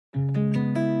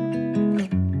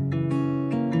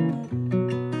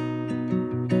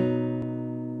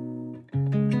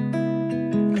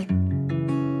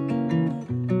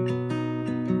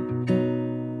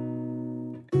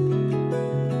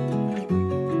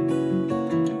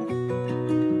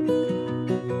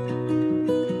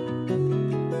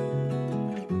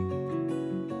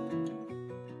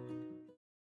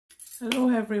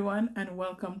everyone, and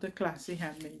welcome to Classy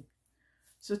Handmade.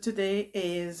 So today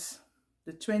is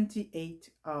the 28th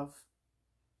of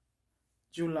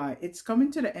July. It's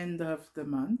coming to the end of the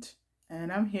month,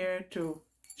 and I'm here to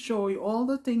show you all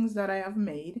the things that I have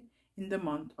made in the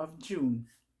month of June.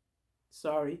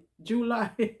 Sorry,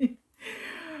 July.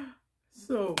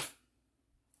 So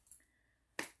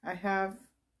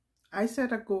I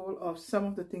set a goal of some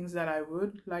of the things that I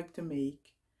would like to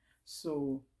make.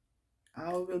 So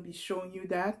I will be showing you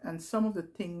that and some of the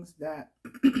things that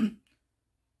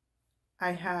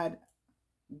I had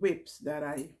whips that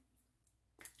I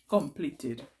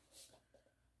completed.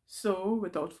 So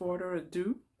without further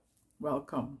ado,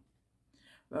 welcome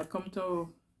to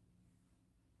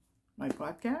my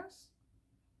podcast,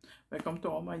 welcome to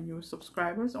all my new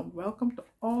subscribers, and welcome to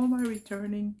all my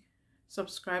returning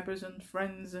subscribers and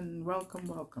friends, and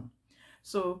welcome.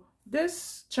 So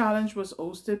this challenge was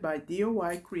hosted by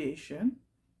DOY Creation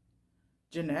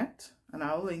Jeanette, and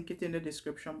I'll link it in the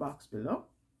description box below.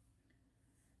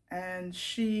 And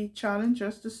she challenged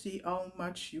us to see how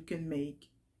much you can make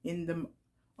in the,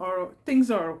 or things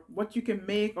are what you can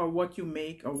make or what you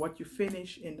make or what you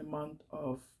finish in the month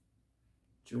of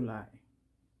July.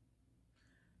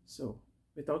 So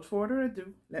without further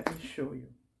ado, let me show you.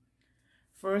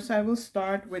 First, I will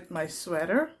start with my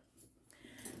sweater.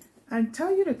 And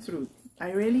tell you the truth,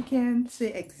 I really can't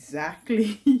say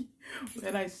exactly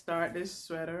when I start this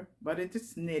sweater, but it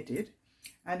is knitted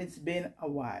and it's been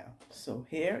a while. So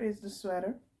here is the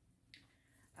sweater,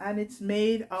 and it's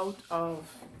made out of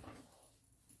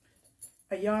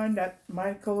a yarn that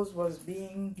Michaels was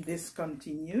being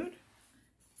discontinued.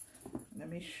 Let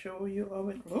me show you how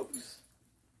it looks.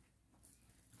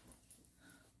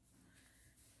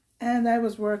 And I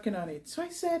was working on it, so I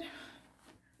said,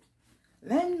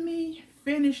 let me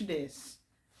finish this.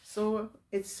 So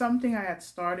it's something I had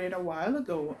started a while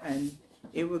ago, and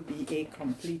it will be a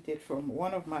completed from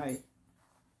one of my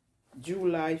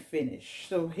July finish.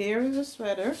 So here is a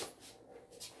sweater.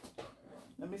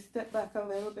 Let me step back a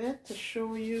little bit to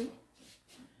show you.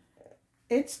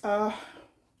 It's I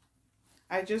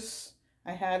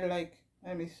had like,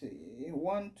 let me see,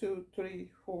 1 2 3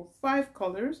 4 5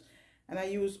 colors, and I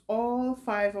used all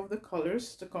 5 of the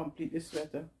colors to complete the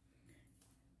sweater.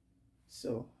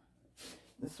 So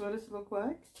this is what it looks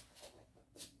like.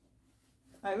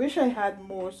 I wish I had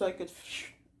more so I could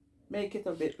make it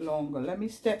a bit longer. Let me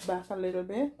step back a little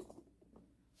bit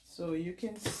so you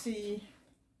can see.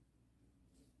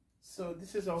 So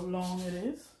this is how long it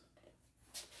is.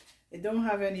 It don't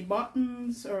have any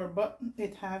buttons or button.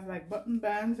 It has like button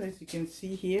bands, as you can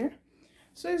see here.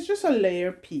 So it's just a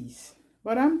layer piece.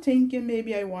 But I'm thinking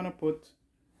maybe I want to put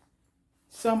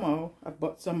somehow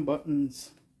some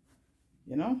buttons,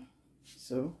 you know.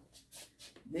 So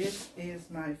this is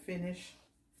my finished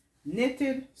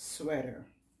knitted sweater.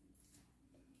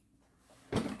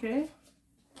 Okay,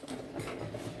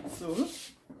 so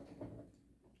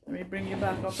let me bring you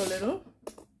back up a little.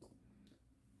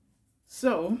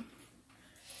 So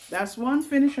that's one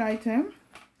finished item,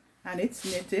 and it's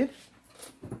knitted.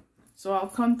 So I'll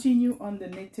continue on the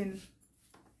knitting,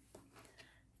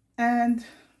 and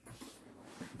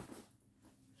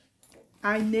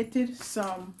I knitted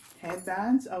some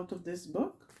headbands out of this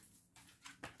book.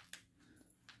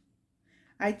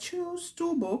 I chose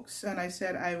 2 books, and I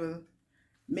said I will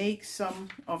make some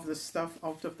of the stuff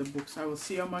out of the books. I will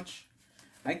see how much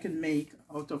I can make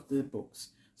out of the books.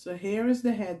 So here is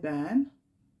the headband.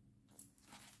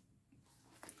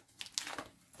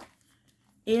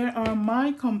 Here are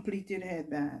my completed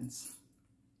headbands.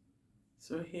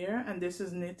 So here, and this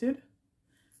is knitted.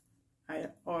 I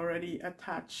already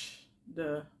attached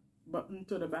the button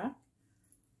to the back.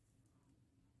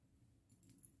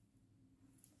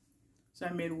 So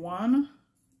I made one.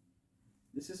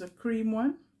 This is a cream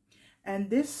one, and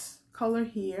this color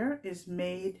here is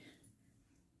made,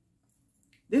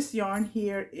 this yarn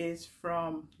here is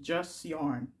from Just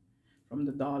Yarn from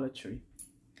the Dollar Tree,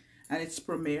 and it's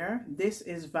Premier. This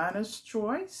is Vanna's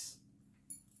Choice,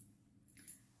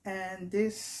 and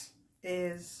this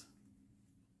is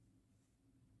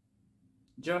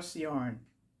Just Yarn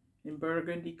in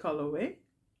burgundy colorway.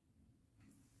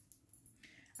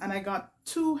 And I got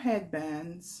 2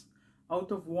 headbands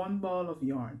out of 1 ball of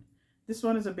yarn. This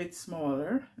one is a bit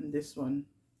smaller, and this one,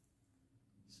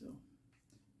 so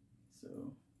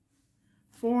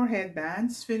 4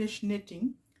 headbands, finished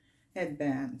knitting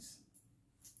headbands.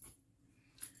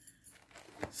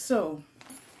 So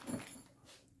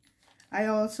I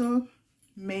also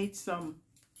made some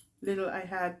little, I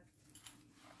had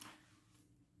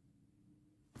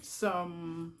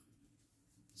some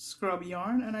scrub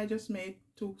yarn, and I just made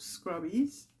 2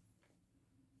 scrubbies.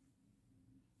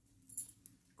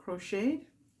 crocheted.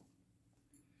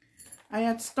 I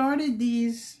had started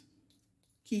these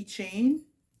keychain.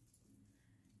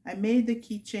 I made the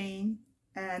keychain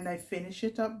and I finished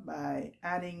it up by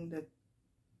adding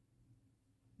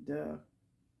the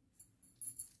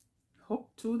hook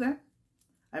to them.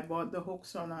 I bought the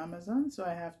hooks on Amazon, so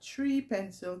I have 3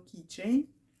 pencil keychain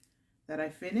that I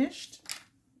finished.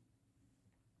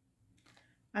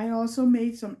 I also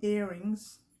made some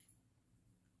earrings,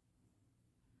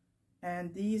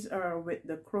 and these are with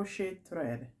the crochet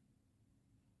thread.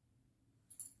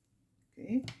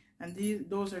 Okay, and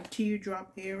those are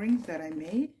teardrop earrings that I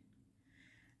made.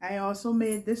 I also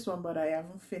made this one, but I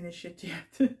haven't finished it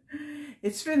yet.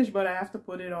 It's finished, but I have to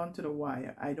put it onto the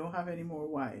wire. I don't have any more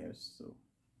wires, so.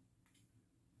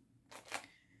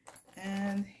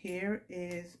 And here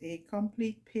is a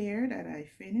complete pair that I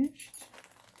finished.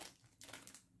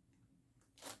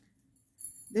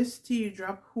 This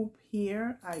teardrop hoop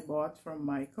here I bought from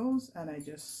Michaels, and I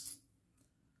just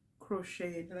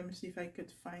crocheted. Let me see if I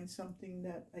could find something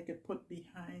that I could put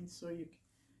behind so you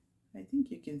can, I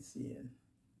think you can see it.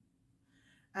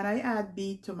 And I add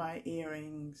bead to my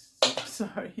earrings.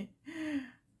 Sorry.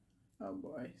 Oh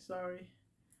boy, sorry.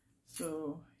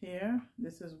 So here,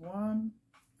 this is one.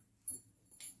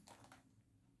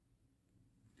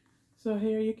 So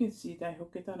here you can see it. I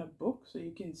hook it on a book so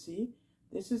you can see.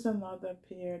 This is another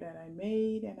pair that I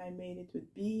made, and I made it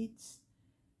with beads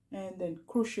and then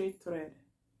crochet thread.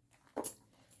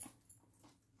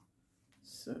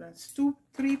 So that's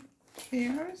 3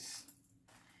 pairs.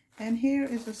 And here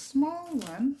is a small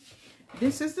one.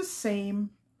 This is the same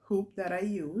hoop that I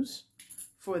use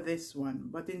for this one,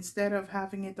 but instead of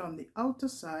having it on the outer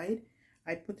side,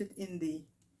 I put it in the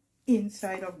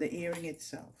inside of the earring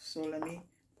itself. So let me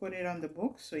put it on the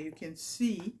book so you can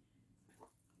see.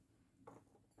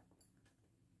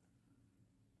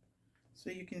 So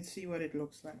you can see what it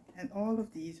looks like. And all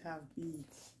of these have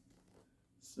beads.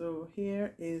 So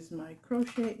here is my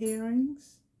crochet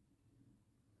earrings.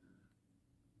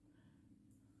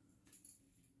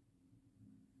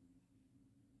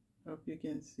 Hope you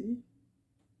can see.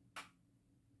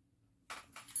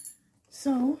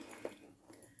 So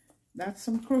that's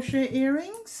some crochet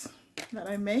earrings that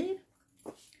I made.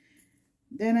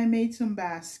 Then I made some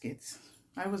baskets.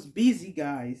 I was busy,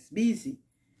 guys, busy.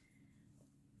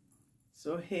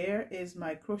 So here is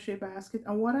my crochet basket,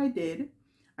 and what I did,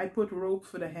 I put rope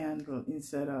for the handle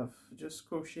instead of just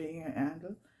crocheting a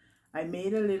handle. I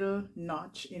made a little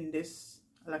notch in this,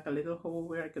 like a little hole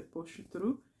where I could push it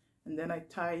through, and then I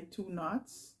tied 2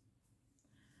 knots.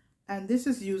 And this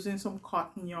is using some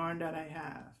cotton yarn that I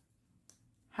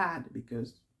had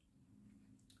because,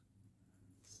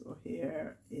 so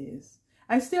here is,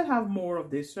 I still have more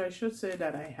of this, so I should say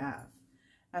that I have.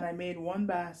 And I made 1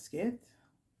 basket.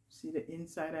 See the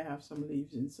inside, I have some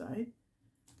leaves inside.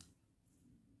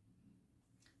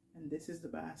 And this is the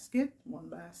basket, 1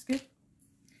 basket.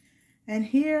 And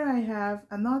here I have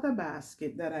another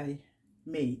basket that I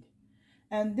made.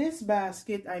 And this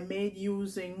basket I made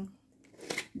using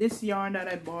this yarn that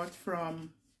I bought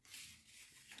from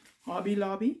Hobby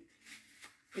Lobby.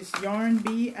 It's Yarn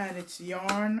Bee and it's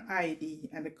Yarn ID,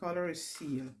 and the color is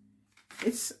Seal.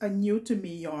 It's a new to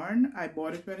me yarn. I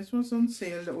bought it when it was on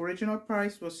sale. The original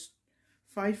price was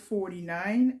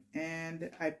 $5.49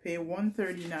 and I pay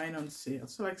 $1.39 on sale,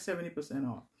 so like 70%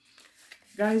 off.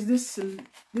 Guys,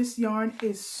 this yarn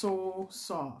is so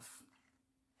soft.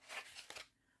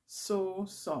 So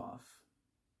soft.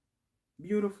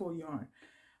 Beautiful yarn.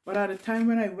 But at the time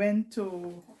when I went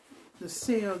to the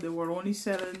sale, they were only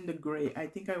selling the gray. I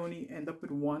think I only end up with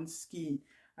 1 skein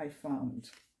I found.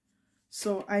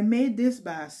 So I made this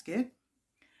basket.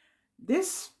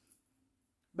 This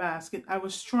basket, I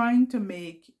was trying to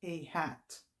make a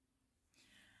hat.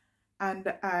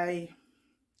 And I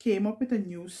came up with a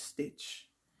new stitch.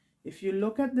 If you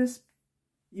look at this,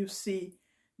 you see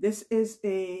this is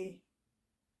a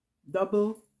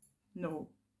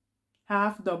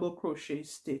half double crochet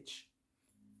stitch.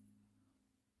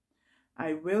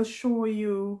 I will show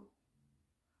you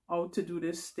how to do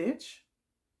this stitch.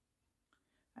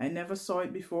 I never saw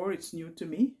it before, it's new to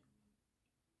me.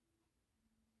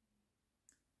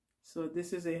 So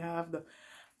this is a half double,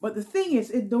 but the thing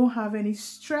is, it don't have any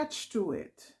stretch to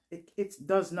it. It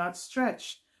does not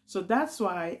stretch. So that's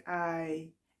why I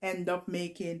end up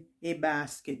making a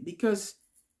basket, because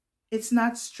it's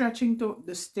not stretching to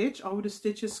the stitch, how the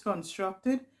stitch is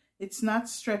constructed. It's not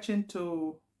stretching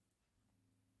to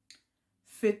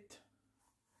fit.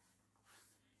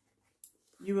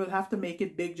 You will have to make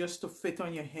it big just to fit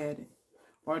on your head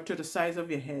or to the size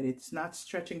of your head. It's not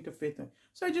stretching to fit on.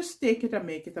 So I just take it and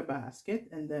make it a basket,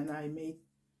 and then I made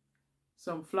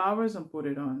some flowers and put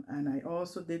it on. And I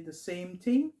also did the same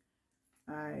thing.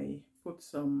 I put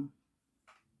some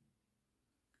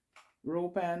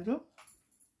rope handle,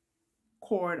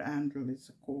 cord handle, it's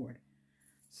a cord.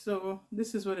 So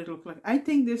this is what it looks like. I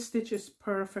think this stitch is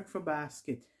perfect for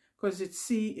basket because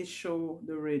it show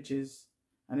the ridges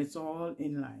and it's all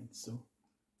in line. So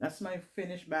that's my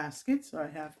finished basket. So I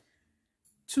have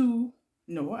two,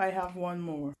 no, I have one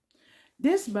more.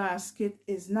 This basket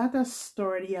is not as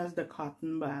sturdy as the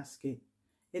cotton basket.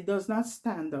 It does not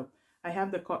stand up. I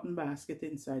have the cotton basket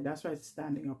inside. That's why it's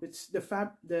standing up. It's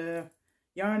the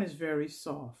yarn is very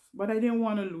soft, but I didn't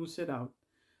want to loose it out.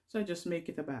 So I just make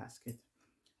it a basket.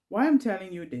 Why I'm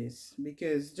telling you this,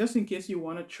 because just in case you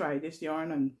want to try this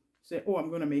yarn and say, oh, I'm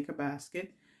going to make a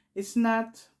basket. It's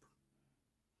not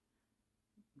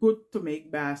good to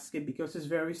make basket because it's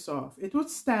very soft. It would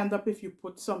stand up if you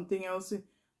put something else in,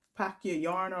 pack your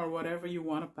yarn or whatever you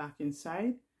want to pack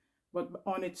inside, but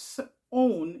on its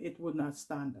own it would not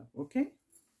stand up. Okay,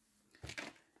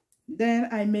 then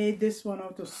I made this one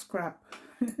out of scrap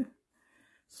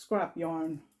scrap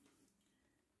yarn,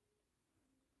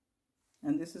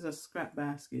 and this is a scrap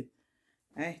basket.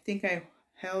 I think I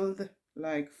held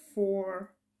like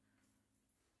 4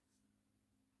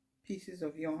 pieces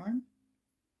of yarn,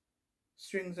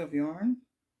 strings of yarn.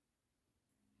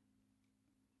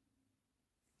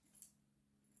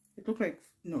 It looked like,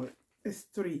 no, it's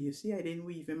 3. You see, I didn't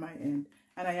weave in my end.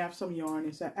 And I have some yarn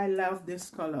inside. I love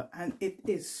this color and it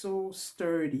is so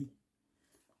sturdy.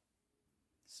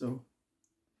 So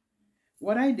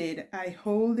what I did, I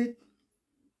hold it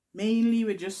mainly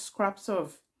with just scraps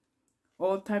of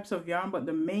all types of yarn, but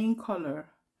the main color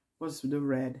was the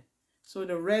red. So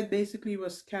the red basically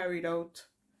was carried out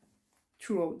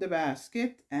throughout the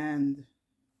basket, and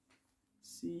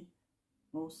see,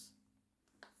 there's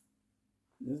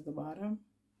the bottom.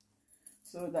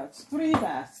 So that's 3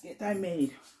 baskets I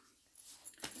made.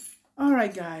 All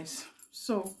right, guys.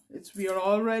 So we are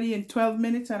already in 12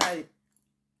 minutes and I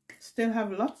still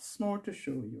have lots more to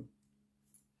show you.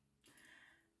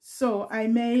 So I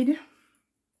made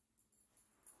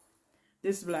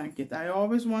this blanket. I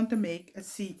always want to make a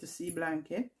C2C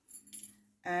blanket,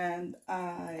 and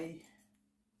I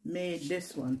made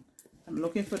this one. I'm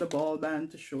looking for the ball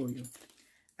band to show you.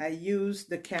 I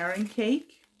used the Caron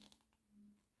cake,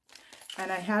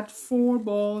 and I had 4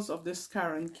 balls of this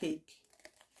Caron cake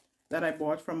that I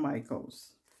bought from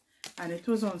Michael's, and it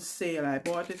was on sale. I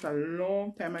bought it a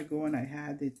long time ago and I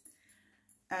had it,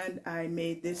 and I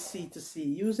made this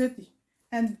C2C. Use it,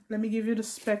 and let me give you the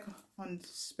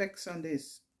specs on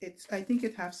this. I think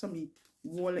it has some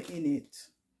wool in it.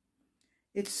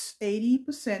 It's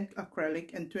 80%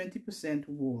 acrylic and 20%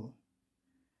 wool.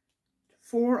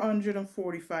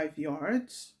 445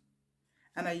 yards,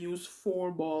 and I use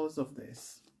 4 balls of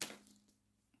this.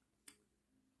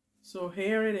 So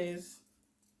here it is,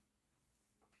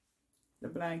 the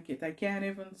blanket. I can't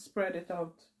even spread it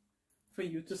out for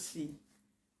you to see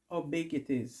how big it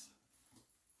is.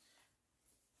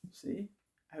 See,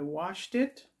 I washed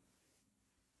it.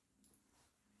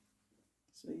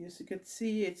 So as you can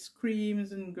see, it's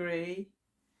creams and gray.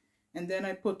 And then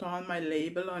I put on my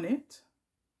label on it.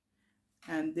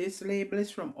 And this label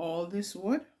is from All This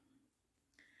Wood.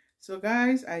 So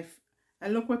guys, I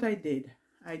look what I did.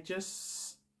 I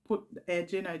just put the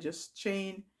edge in. I just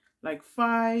chain like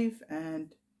 5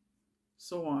 and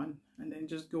so on. And then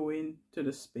just go into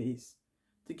the space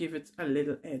to give it a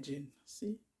little edging.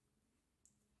 See?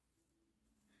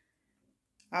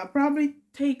 I'll probably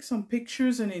take some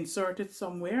pictures and insert it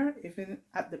somewhere, even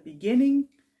at the beginning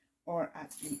or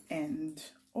at the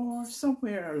end or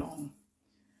somewhere along.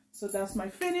 So that's my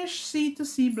finished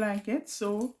C2C blanket.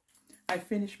 So I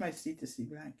finished my C2C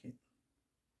blanket.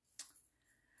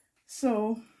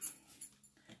 So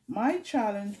my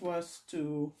challenge was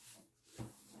to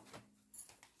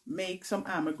make some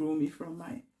amigurumi from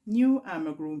my new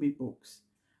amigurumi books.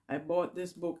 I bought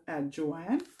this book at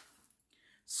Joann.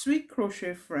 Sweet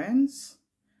Crochet Friends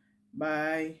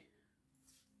by,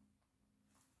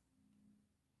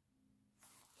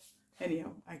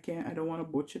 anyhow, I don't want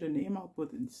to butcher the name. I'll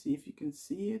put it and see if you can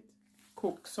see it.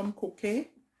 Some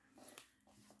Coquet.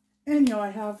 Anyhow, I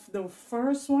have the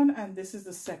first one and this is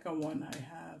the second one I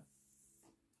have.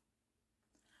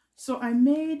 So I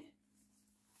made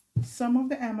some of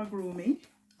the amigurumi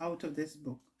out of this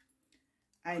book.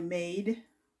 I made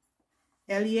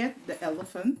Elliot the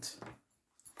elephant.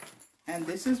 And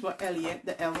this is what Elliot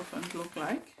the elephant looked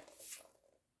like.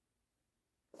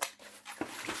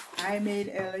 I made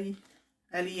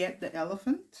Elliot the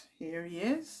elephant. Here he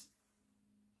is.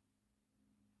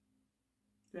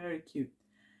 Very cute.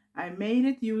 I made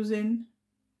it using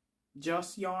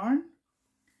Just Yarn.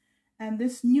 And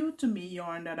this new to me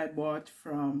yarn that I bought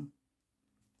from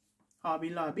Hobby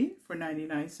Lobby for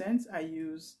 99 cents. I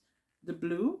use the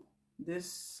blue.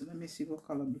 This, let me see what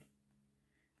color blue.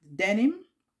 Denim.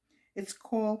 It's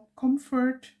called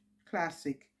Comfort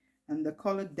Classic. And the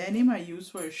color denim I use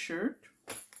for a shirt.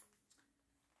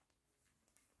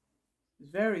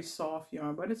 It's very soft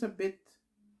yarn, but it's a bit,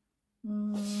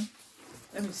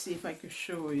 let me see if I can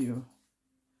show you.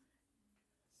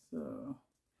 So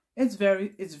it's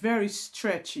very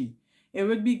stretchy. It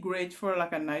would be great for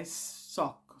like a nice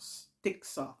socks, thick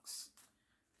socks.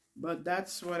 But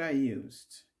that's what I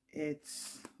used.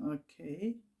 It's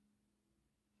okay.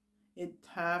 It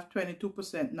have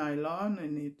 22% nylon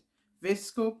in it.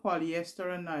 Visco,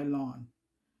 polyester, and nylon.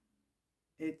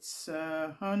 It's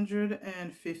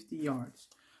 150 yards.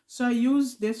 So I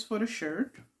use this for the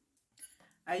shirt.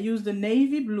 I use the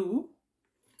navy blue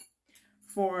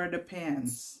for the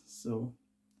pants. So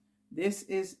this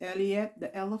is Elliot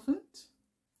the elephant.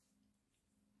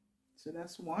 So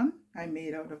that's one I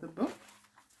made out of the book.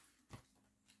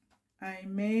 I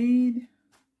made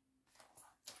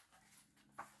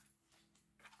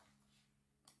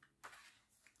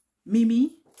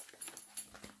Mimi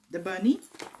the bunny,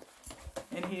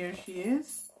 and here she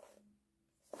is.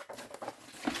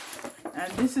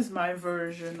 And this is my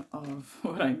version of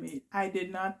what I made. I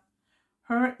did not,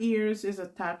 her ears is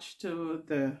attached to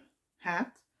the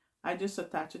hat. I just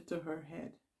attach it to her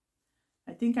head.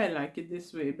 I think I like it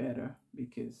this way better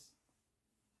because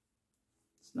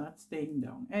it's not staying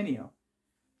down. Anyhow,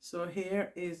 so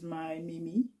here is my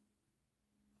Mimi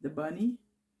the bunny.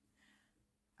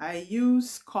 I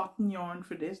use cotton yarn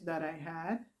for this that I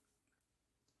had.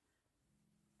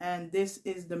 And this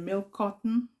is the milk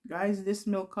cotton. Guys, this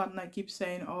milk cotton, I keep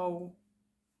saying, oh,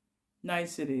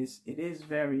 nice it is. It is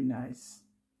very nice.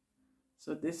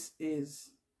 So this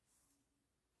is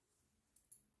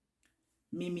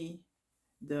Mimi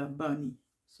the bunny.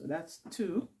 So that's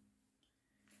two.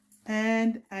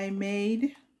 And I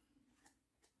made,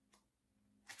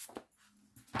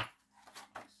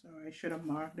 so I should have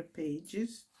marked the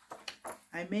pages.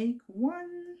 I make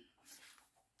one.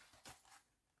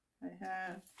 I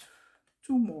have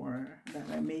two more that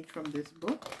I made from this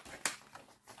book.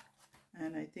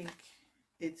 And I think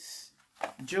it's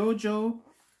Jojo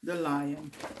the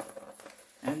lion.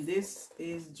 And this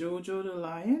is Jojo the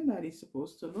lion that is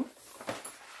supposed to look.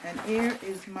 And here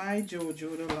is my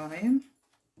Jojo the lion.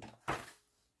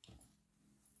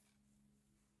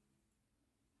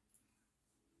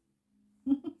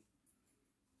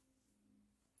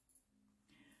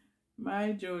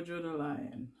 My Jojo the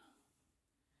lion.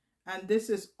 And this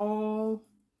is all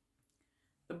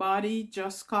the body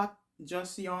just cut,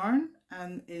 just yarn,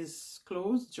 and is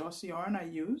closed, just yarn I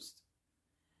used.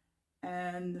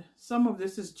 And some of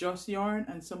this is just yarn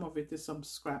and some of it is some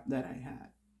scrap that I had.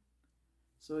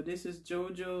 So this is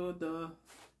Jojo the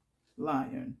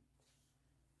lion.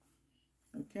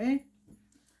 Okay.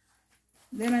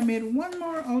 Then I made one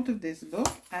more out of this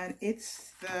book, and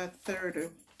it's the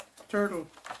turtle.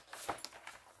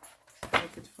 I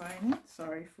could find it.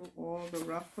 Sorry for all the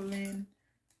rustling.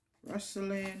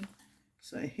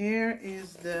 So here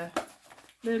is the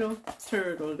little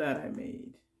turtle that I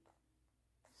made.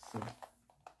 So,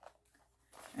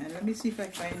 and let me see if I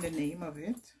find the name of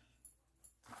it.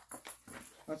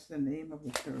 What's the name of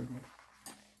the turtle?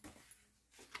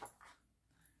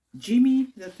 Jimmy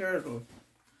the turtle.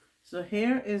 So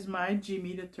here is my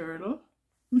Jimmy the turtle.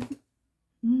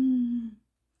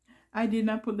 I did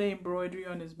not put the embroidery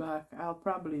on his back. I'll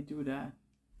probably do that.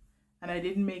 And I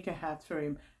didn't make a hat for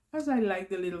him because I like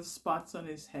the little spots on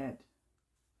his head.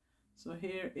 So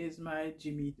here is my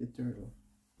Jimmy the turtle.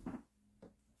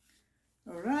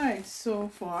 Alright, so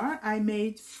far I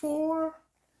made 4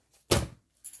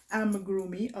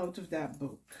 amigurumi out of that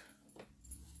book.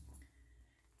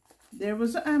 There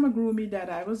was an amigurumi that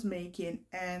I was making,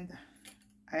 and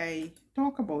I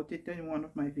talk about it in one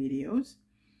of my videos,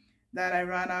 that I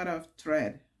ran out of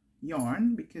thread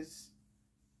yarn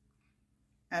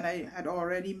and I had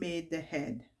already made the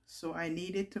head, so I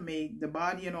needed to make the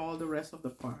body and all the rest of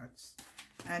the parts.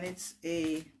 And it's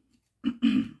a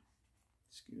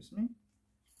excuse me,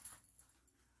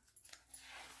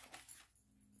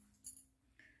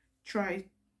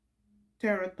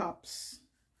 Triceratops.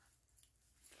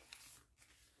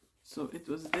 So it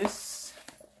was this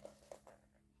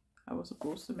I was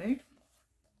supposed to make.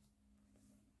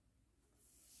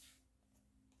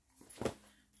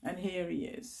 And here he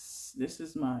is. This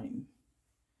is mine.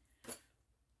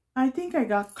 I think I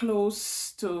got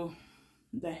close to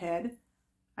the head.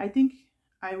 I think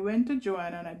I went to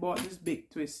Joanna and I bought this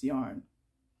big twist yarn.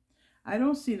 I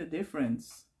don't see the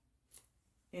difference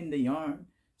in the yarn.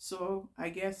 So I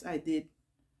guess I did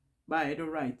buy the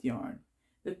right yarn.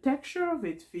 The texture of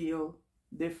it feel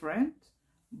different,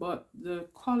 but the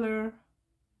color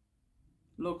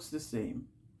looks the same.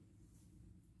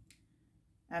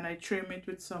 And I trim it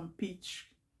with some peach,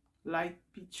 light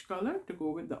peach color to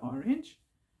go with the orange.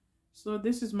 So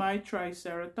this is my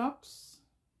Triceratops.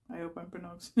 I hope I'm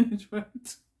pronouncing it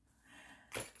right.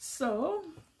 So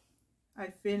I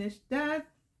finished that.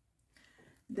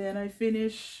 Then I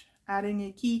finished adding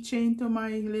a keychain to my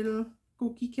little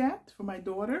cookie cat for my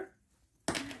daughter.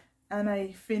 And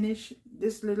I finished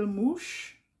this little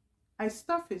moosh. I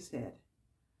stuff his head.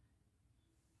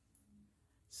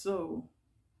 So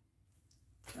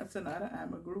that's another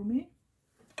amigurumi.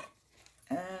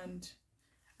 And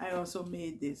I also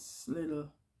made this little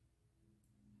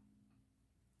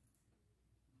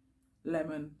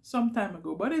lemon some time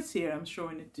ago, but it's here. I'm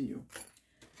showing it to you.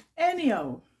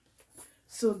 Anyhow,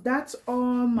 so that's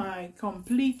all my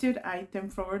completed item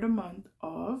for the month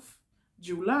of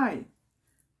July.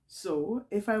 So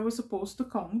if I was supposed to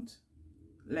count,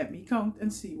 let me count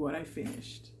and see what I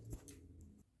finished.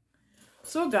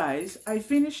 So guys, I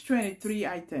finished 23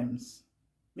 items.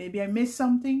 Maybe I missed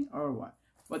something or what,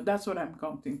 but that's what I'm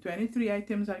counting. 23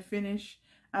 items I finished,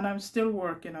 and I'm still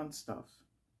working on stuff.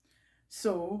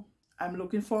 So I'm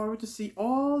looking forward to see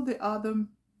all the other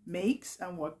makes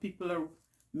and what people are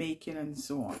making and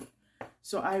so on.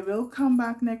 So I will come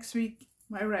back next week,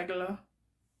 my regular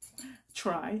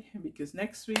try, because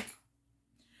next week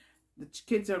the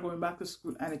kids are going back to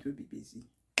school and it will be busy.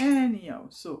 Anyhow,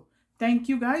 so thank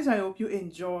you guys. I hope you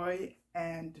enjoy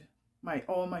and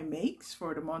all my makes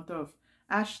for the month of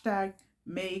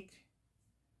 #make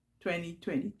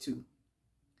 2022.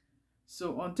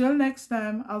 So until next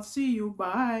time, I'll see you.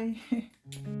 Bye.